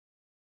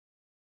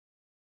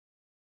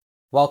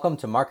Welcome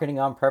to Marketing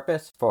on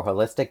Purpose for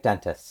Holistic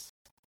Dentists,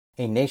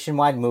 a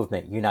nationwide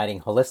movement uniting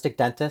holistic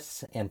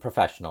dentists and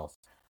professionals.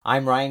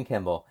 I'm Ryan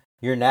Kimball,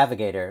 your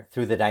navigator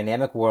through the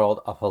dynamic world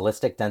of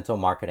holistic dental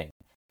marketing.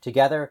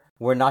 Together,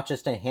 we're not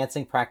just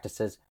enhancing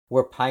practices,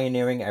 we're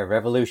pioneering a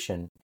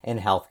revolution in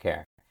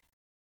healthcare.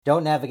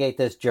 Don't navigate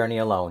this journey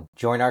alone.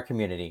 Join our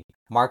community,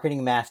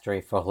 Marketing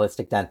Mastery for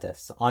Holistic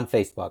Dentists, on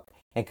Facebook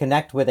and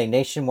connect with a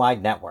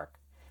nationwide network.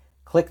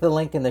 Click the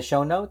link in the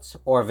show notes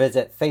or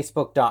visit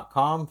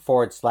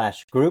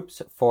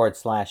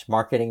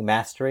facebook.com/groups/marketing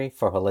mastery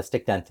for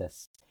holistic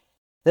dentists.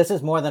 This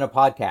is more than a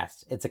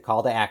podcast. It's a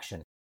call to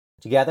action.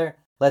 Together,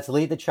 let's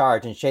lead the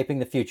charge in shaping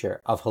the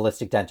future of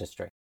holistic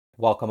dentistry.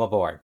 Welcome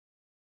aboard.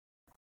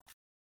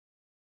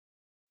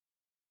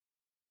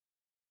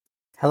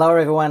 Hello,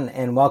 everyone,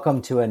 and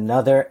welcome to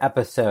another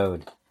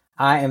episode.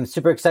 I am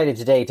super excited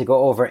today to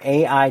go over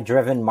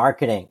AI-driven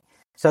marketing.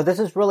 So this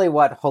is really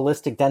what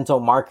holistic dental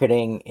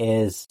marketing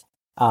is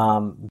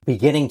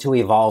beginning to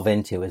evolve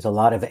into, is a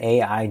lot of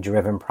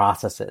AI-driven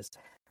processes.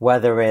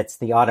 Whether it's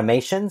the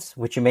automations,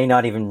 which you may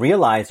not even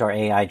realize are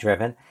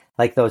AI-driven,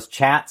 like those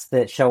chats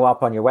that show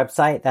up on your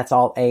website, that's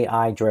all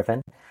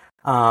AI-driven.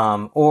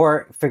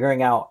 Or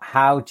figuring out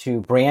how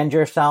to brand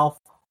yourself,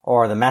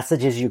 or the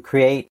messages you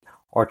create,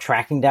 or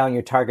tracking down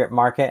your target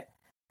market.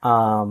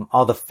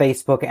 All the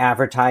Facebook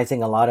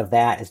advertising, a lot of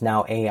that is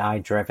now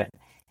AI-driven.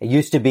 It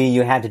used to be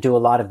you had to do a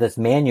lot of this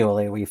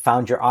manually, where you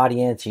found your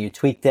audience and you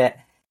tweaked it.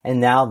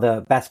 And now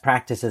the best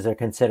practices are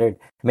considered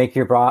make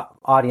your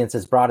audience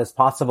as broad as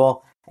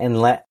possible and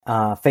let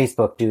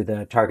Facebook do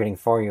the targeting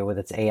for you with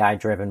its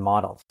AI-driven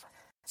models.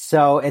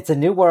 So it's a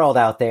new world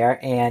out there,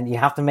 and you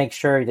have to make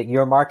sure that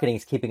your marketing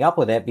is keeping up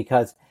with it,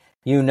 because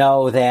you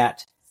know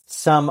that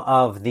some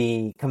of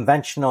the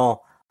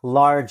conventional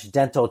large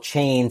dental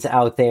chains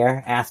out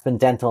there, Aspen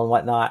Dental and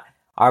whatnot,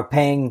 are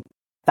paying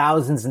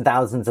thousands and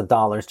thousands of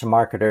dollars to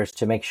marketers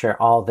to make sure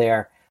all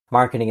their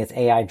marketing is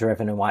AI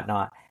driven and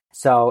whatnot.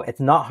 So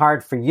it's not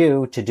hard for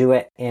you to do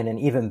it in an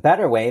even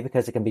better way,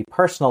 because it can be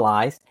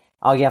personalized.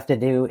 All you have to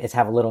do is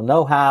have a little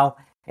know-how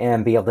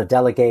and be able to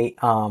delegate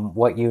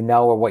what you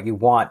know or what you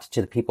want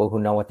to the people who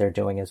know what they're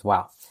doing as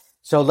well.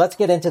 So let's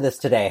get into this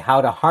today,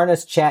 how to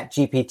harness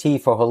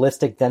ChatGPT for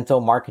holistic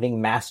dental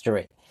marketing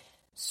mastery.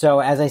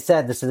 So as I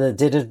said, this is a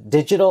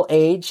digital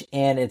age,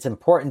 and it's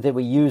important that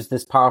we use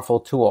this powerful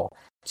tool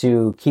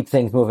to keep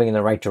things moving in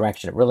the right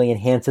direction. It really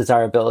enhances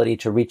our ability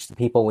to reach the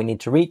people we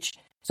need to reach,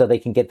 so they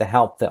can get the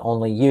help that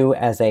only you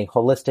as a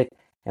holistic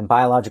and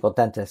biological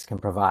dentist can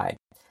provide.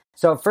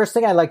 So first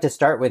thing I'd like to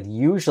start with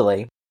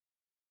usually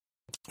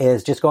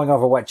is just going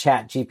over what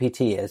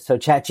ChatGPT is. So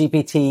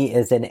ChatGPT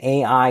is an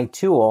AI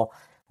tool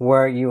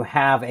where you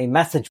have a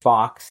message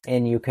box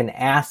and you can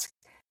ask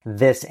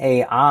this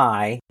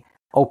AI,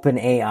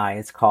 OpenAI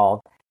it's called,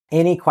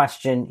 any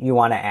question you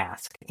want to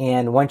ask.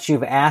 And once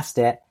you've asked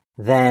it,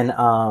 then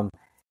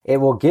it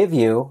will give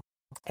you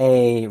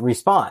a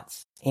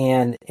response.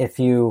 And if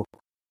you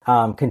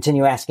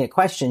continue asking it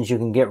questions, you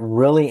can get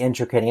really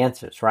intricate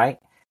answers, right?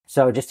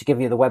 So just to give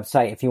you the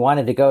website, if you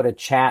wanted to go to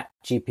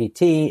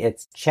ChatGPT,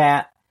 it's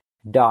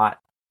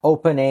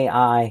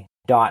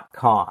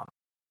chat.openai.com.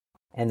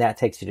 And that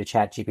takes you to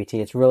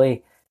ChatGPT. It's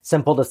really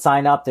simple to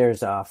sign up.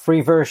 There's a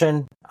free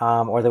version,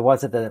 or there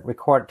was at the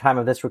time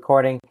of this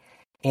recording.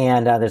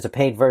 And there's a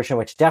paid version,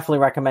 which definitely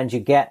recommend you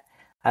get.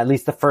 At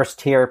least the first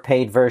tier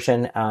paid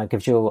version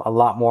gives you a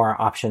lot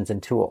more options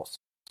and tools.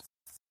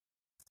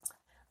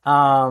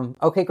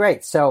 Okay,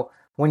 great. So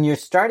when you're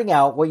starting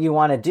out, what you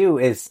want to do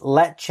is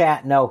let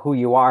chat know who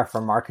you are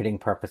for marketing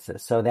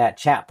purposes. So that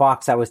chat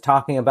box I was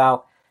talking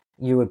about,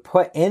 you would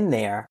put in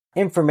there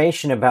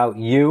information about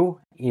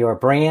you, your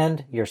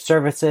brand, your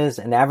services,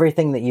 and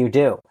everything that you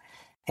do.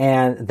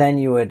 And then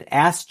you would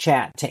ask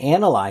chat to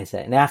analyze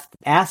it, and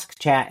ask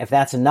chat if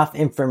that's enough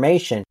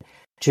information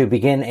to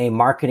begin a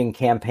marketing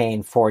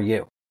campaign for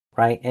you,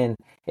 right? And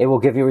it will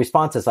give you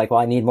responses like, well,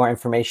 I need more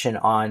information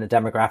on the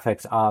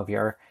demographics of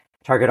your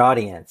target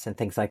audience and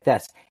things like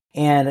this.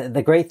 And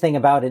the great thing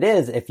about it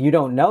is, if you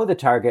don't know the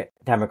target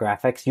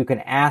demographics, you can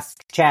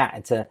ask chat.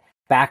 It's a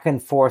back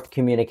and forth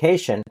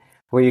communication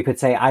where you could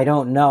say, I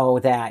don't know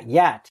that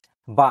yet,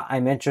 but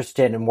I'm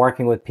interested in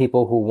working with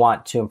people who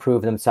want to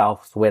improve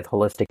themselves with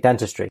holistic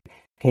dentistry.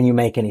 Can you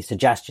make any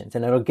suggestions?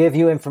 And it'll give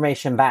you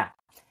information back.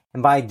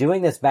 And by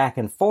doing this back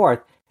and forth,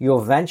 you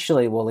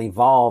eventually will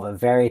evolve a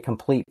very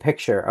complete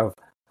picture of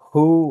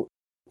who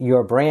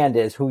your brand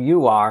is, who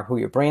you are, who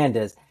your brand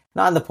is.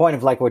 Not on the point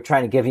of like we're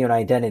trying to give you an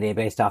identity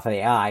based off of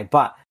AI,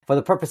 but for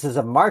the purposes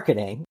of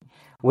marketing,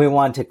 we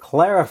want to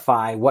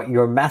clarify what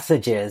your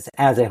message is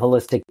as a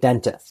holistic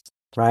dentist,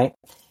 right?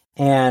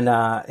 And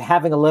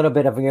having a little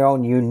bit of your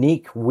own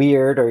unique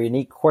weird or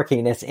unique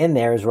quirkiness in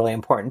there is really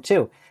important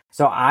too.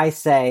 So I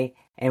say,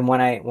 and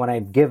when I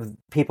give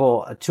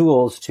people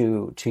tools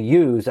to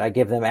use, I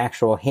give them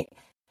actual,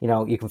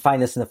 you can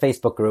find this in the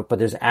Facebook group, but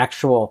there's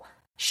actual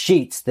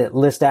sheets that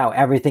list out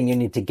everything you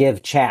need to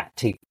give chat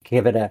to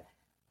give it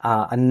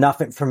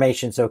enough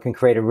information so it can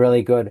create a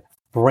really good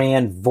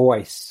brand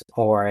voice,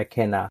 or it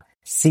can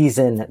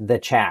season the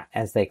chat,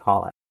 as they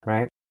call it,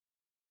 right?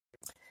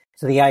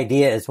 So the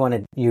idea is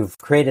when you've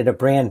created a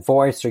brand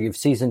voice or you've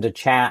seasoned a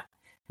chat,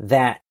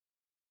 that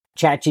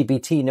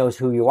ChatGPT knows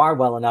who you are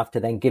well enough to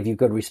then give you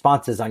good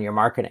responses on your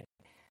marketing.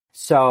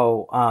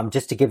 So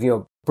just to give you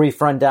a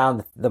brief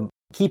rundown, the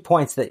key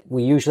points that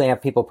we usually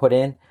have people put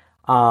in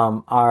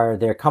are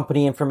their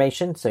company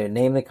information. So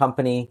name the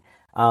company,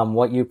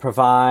 what you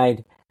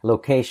provide,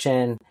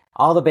 location,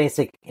 all the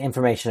basic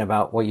information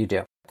about what you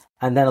do.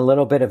 And then a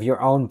little bit of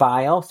your own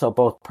bio, so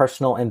both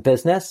personal and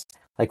business,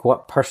 like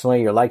what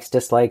personally your likes,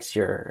 dislikes,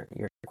 your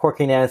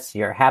quirkiness,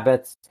 your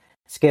habits,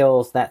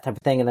 skills, that type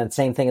of thing. And then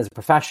same thing as a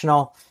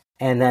professional.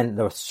 And then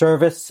the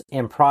service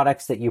and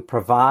products that you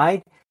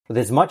provide with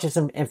as much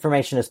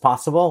information as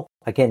possible.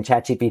 Again,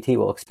 ChatGPT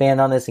will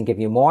expand on this and give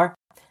you more.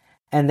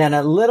 And then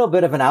a little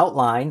bit of an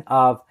outline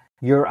of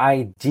your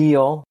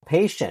ideal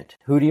patient.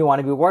 Who do you want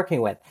to be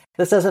working with?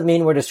 This doesn't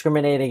mean we're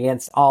discriminating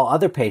against all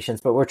other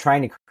patients, but we're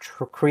trying to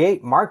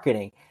create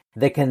marketing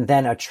that can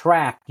then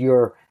attract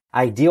your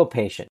ideal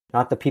patient,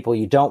 not the people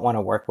you don't want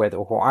to work with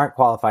or who aren't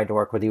qualified to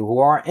work with you, who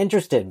aren't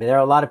interested. There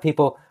are a lot of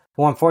people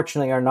who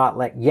unfortunately are not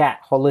yet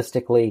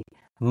holistically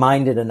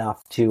minded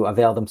enough to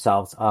avail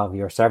themselves of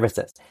your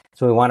services.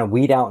 So we want to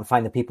weed out and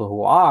find the people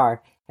who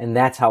are, and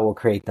that's how we'll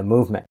create the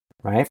movement,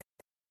 right?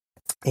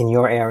 In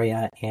your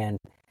area and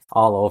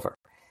all over.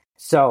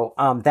 So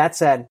that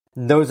said,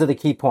 those are the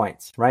key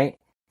points, right?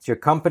 It's your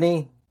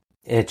company,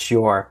 it's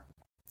your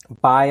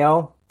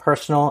bio,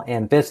 personal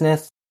and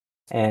business,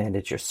 and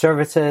it's your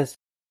services,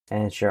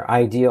 and it's your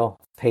ideal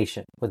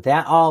patient. With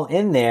that all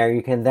in there,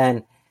 you can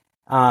then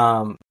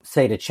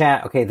say to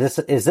chat, okay,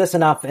 is this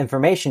enough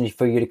information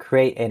for you to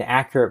create an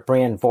accurate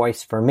brand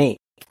voice for me?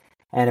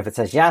 And if it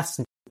says yes,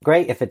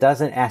 great. If it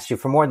doesn't, ask you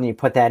for more, then you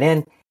put that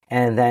in.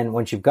 And then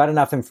once you've got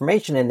enough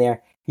information in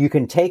there, you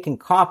can take and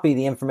copy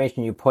the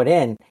information you put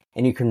in,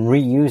 and you can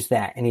reuse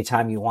that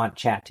anytime you want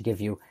chat to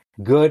give you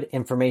good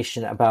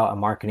information about a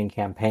marketing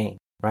campaign,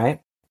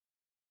 right?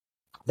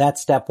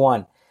 That's step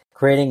one,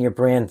 creating your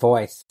brand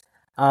voice.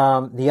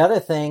 The other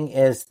thing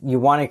is you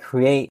want to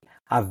create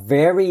a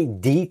very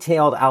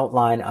detailed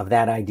outline of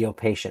that ideal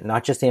patient,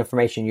 not just the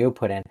information you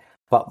put in,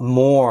 but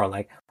more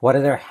like what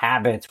are their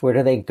habits, where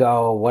do they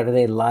go, what do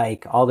they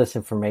like, all this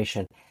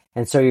information.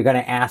 And so you're going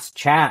to ask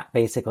chat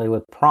basically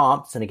with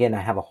prompts. And again,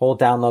 I have a whole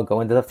download, go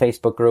into the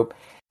Facebook group,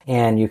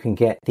 and you can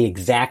get the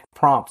exact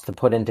prompts to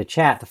put into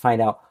chat to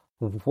find out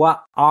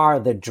what are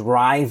the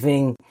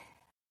driving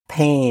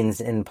pains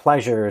and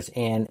pleasures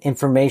and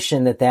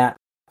information that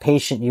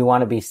patient you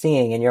want to be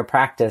seeing in your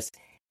practice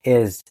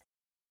is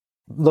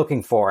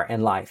looking for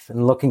in life,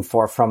 and looking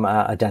for from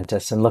a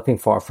dentist, and looking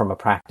for from a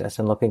practice,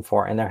 and looking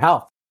for in their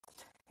health.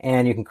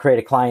 And you can create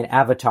a client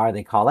avatar,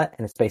 they call it,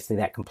 and it's basically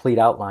that complete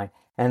outline.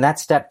 And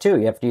that's step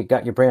two. After you've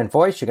got your brand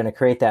voice, you're going to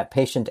create that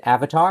patient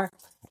avatar.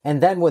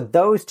 And then with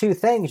those two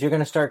things, you're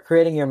going to start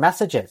creating your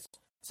messages.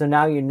 So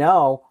now you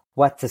know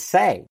what to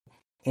say,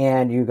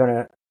 and you're going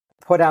to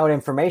put out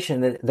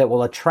information that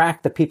will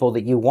attract the people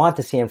that you want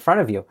to see in front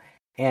of you.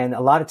 And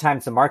a lot of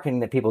times the marketing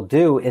that people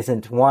do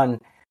isn't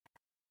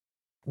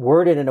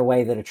worded in a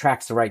way that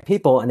attracts the right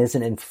people and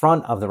isn't in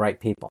front of the right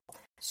people.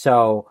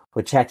 So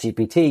with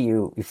ChatGPT,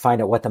 you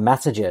find out what the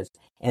message is.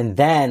 And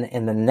then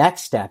in the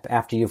next step,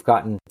 after you've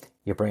gotten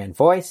your brand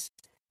voice,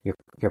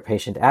 your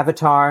patient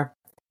avatar,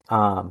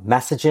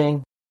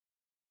 messaging.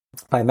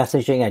 By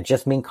messaging, I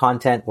just mean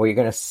content, where you're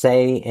going to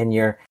say in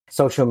your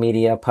social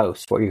media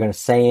posts, what you're going to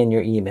say in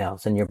your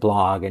emails and your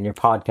blog and your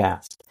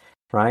podcast,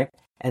 right?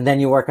 And then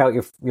you work out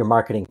your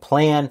marketing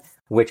plan,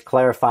 which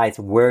clarifies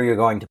where you're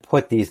going to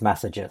put these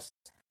messages.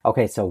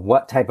 Okay, so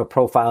what type of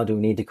profile do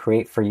we need to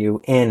create for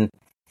you in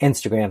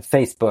Instagram,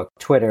 Facebook,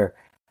 Twitter,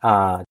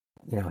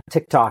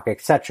 TikTok,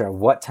 etc.?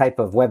 What type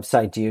of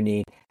website do you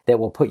need that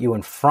will put you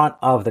in front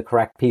of the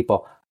correct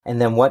people? And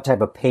then what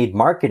type of paid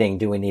marketing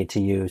do we need to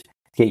use to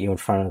get you in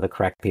front of the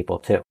correct people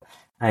too?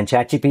 And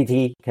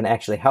ChatGPT can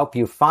actually help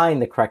you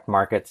find the correct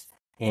markets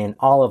in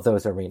all of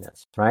those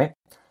arenas, right?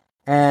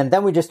 And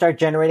then we just start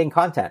generating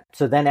content.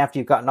 So then after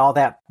you've gotten all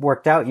that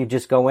worked out, you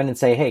just go in and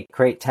say, hey,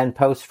 create 10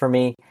 posts for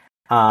me.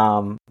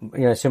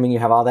 Assuming you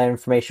have all that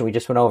information we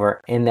just went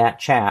over in that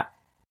chat,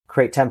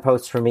 create 10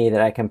 posts for me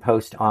that I can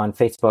post on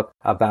Facebook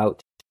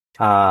about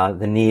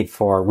the need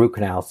for root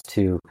canals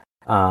to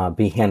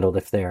be handled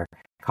if they're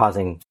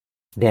causing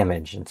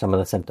damage and some of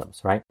the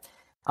symptoms, right?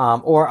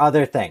 Or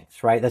other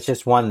things, right? That's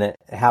just one that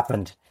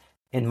happened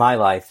in my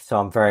life, so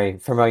I'm very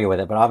familiar with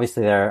it. But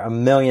obviously there are a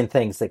million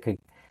things that could,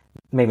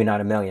 maybe not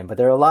a million, but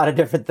there are a lot of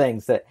different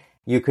things that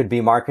you could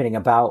be marketing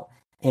about.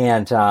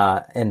 And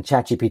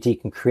ChatGPT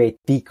can create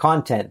the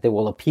content that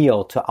will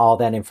appeal to all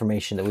that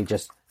information that we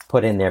just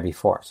put in there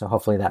before. So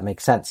hopefully that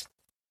makes sense.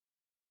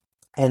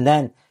 And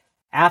then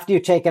after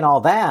you've taken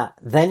all that,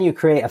 then you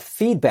create a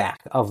feedback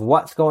of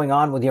what's going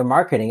on with your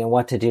marketing and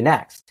what to do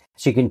next.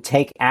 So you can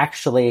take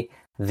actually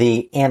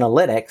the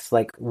analytics,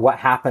 like what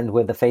happened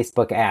with the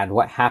Facebook ad,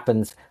 what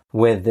happens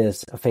with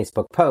this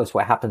Facebook post,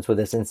 what happens with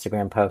this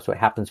Instagram post, what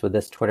happens with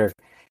this Twitter.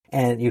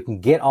 And you can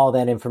get all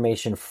that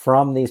information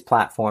from these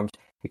platforms.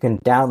 You can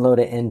download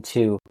it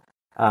into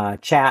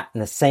chat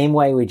in the same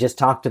way we just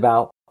talked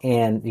about.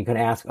 And you can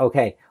ask,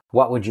 okay,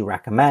 what would you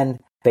recommend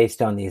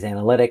based on these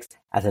analytics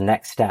as a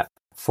next step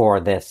for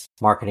this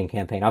marketing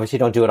campaign? Obviously,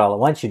 don't do it all at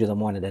once. You do them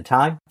one at a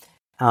time.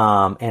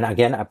 And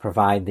again, I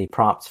provide the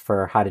prompts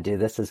for how to do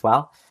this as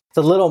well. It's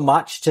a little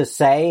much to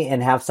say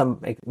and have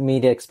me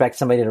to expect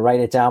somebody to write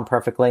it down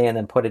perfectly and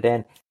then put it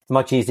in. It's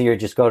much easier.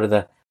 Just go to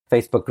the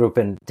Facebook group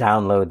and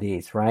download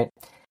these, right?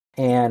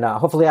 And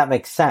hopefully that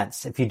makes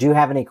sense. If you do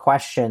have any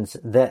questions,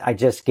 that I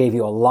just gave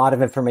you a lot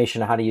of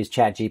information on how to use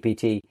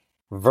ChatGPT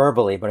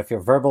verbally. But if you're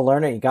a verbal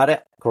learner, you got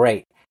it,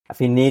 great.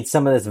 If you need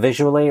some of this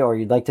visually, or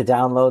you'd like to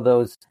download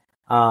those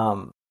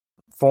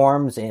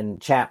forms and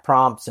chat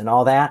prompts and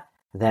all that,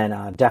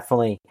 then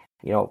definitely,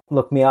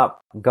 look me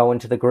up, go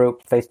into the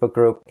group, Facebook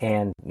group,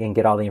 and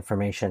get all the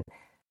information.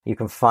 You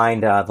can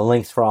find the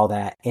links for all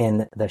that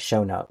in the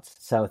show notes.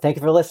 So thank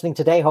you for listening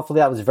today. Hopefully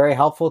that was very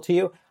helpful to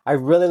you. I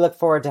really look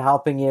forward to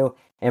helping you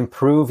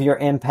improve your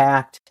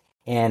impact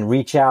and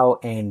reach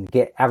out and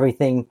get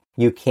everything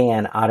you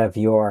can out of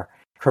your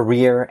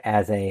career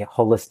as a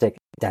holistic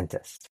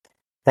dentist.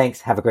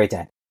 Thanks. Have a great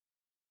day.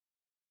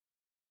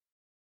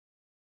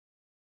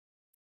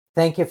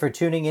 Thank you for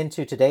tuning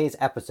into today's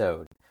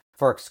episode.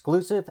 For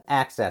exclusive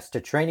access to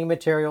training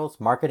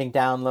materials, marketing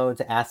downloads,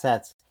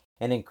 assets,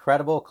 and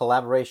incredible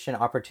collaboration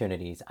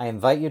opportunities, I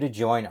invite you to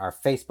join our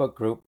Facebook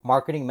group,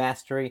 Marketing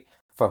Mastery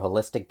for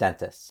Holistic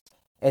Dentists.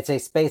 It's a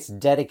space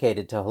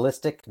dedicated to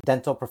holistic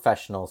dental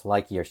professionals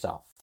like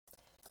yourself.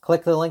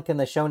 Click the link in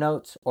the show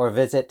notes or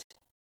visit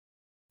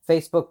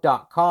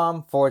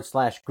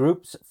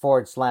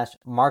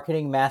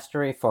facebook.com/groups/marketing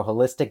mastery for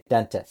holistic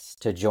dentists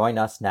to join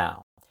us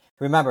now.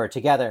 Remember,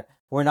 together,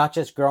 we're not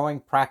just growing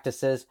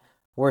practices,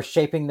 we're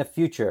shaping the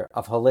future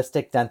of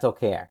holistic dental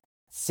care.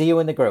 See you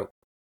in the group.